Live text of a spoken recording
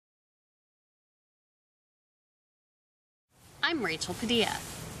I'm Rachel Padilla.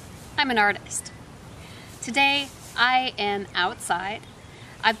 I'm an artist. Today I am outside.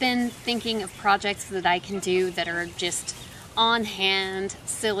 I've been thinking of projects that I can do that are just on hand,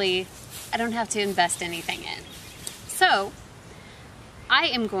 silly. I don't have to invest anything in. So I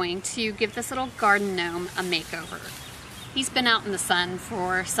am going to give this little garden gnome a makeover. He's been out in the sun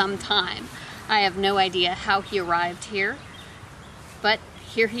for some time. I have no idea how he arrived here, but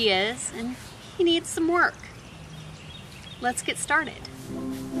here he is and he needs some work. Let's get started.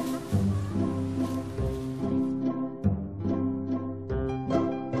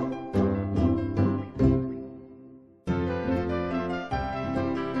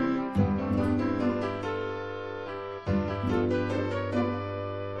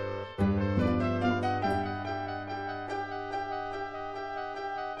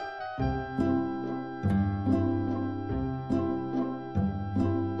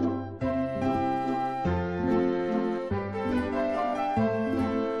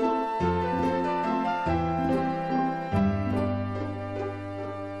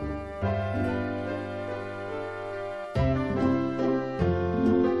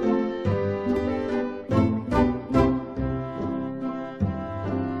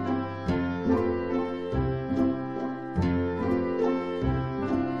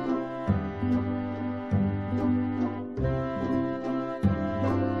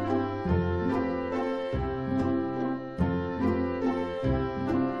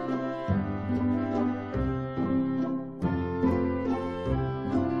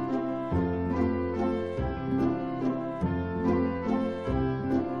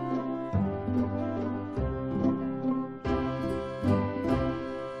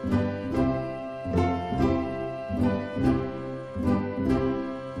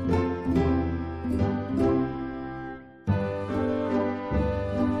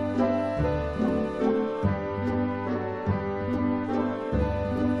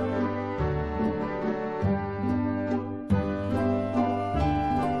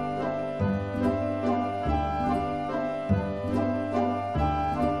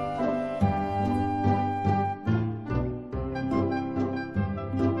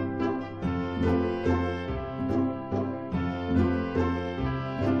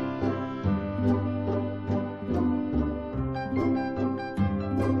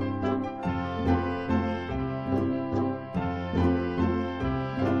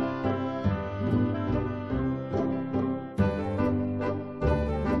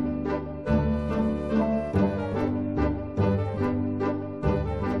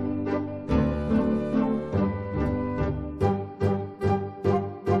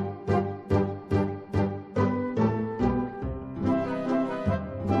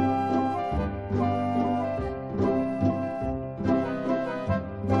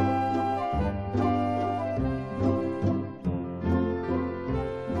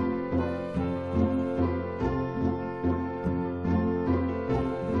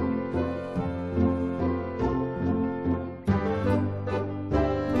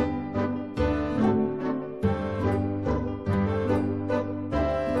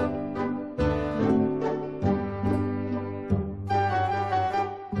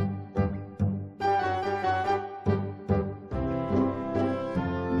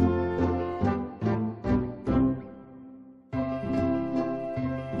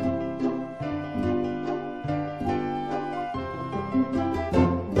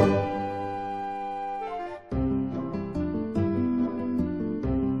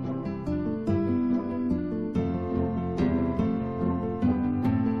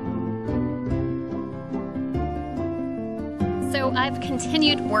 So I've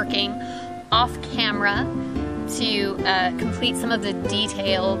continued working off camera to complete some of the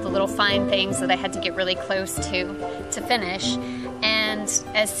detail, the little fine things that I had to get really close to finish. And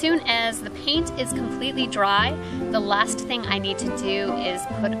as soon as the paint is completely dry, the last thing I need to do is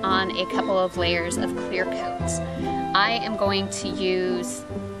put on a couple of layers of clear coat. I am going to use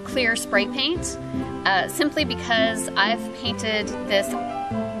clear spray paint simply because I've painted this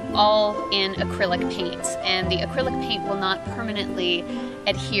all in acrylic paint, and the acrylic paint will not permanently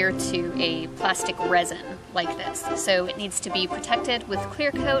adhere to a plastic resin like this. So it needs to be protected with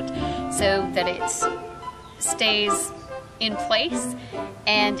clear coat so that it stays in place.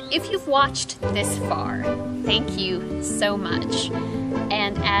 And if you've watched this far, thank you so much.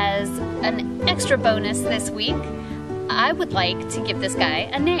 And as an extra bonus this week, I would like to give this guy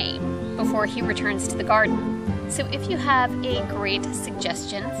a name before he returns to the garden. So if you have a great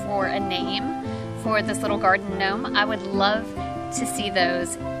suggestion for a name for this little garden gnome, I would love to see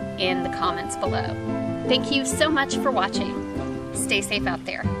those in the comments below. Thank you so much for watching. Stay safe out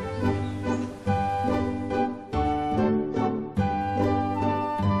there.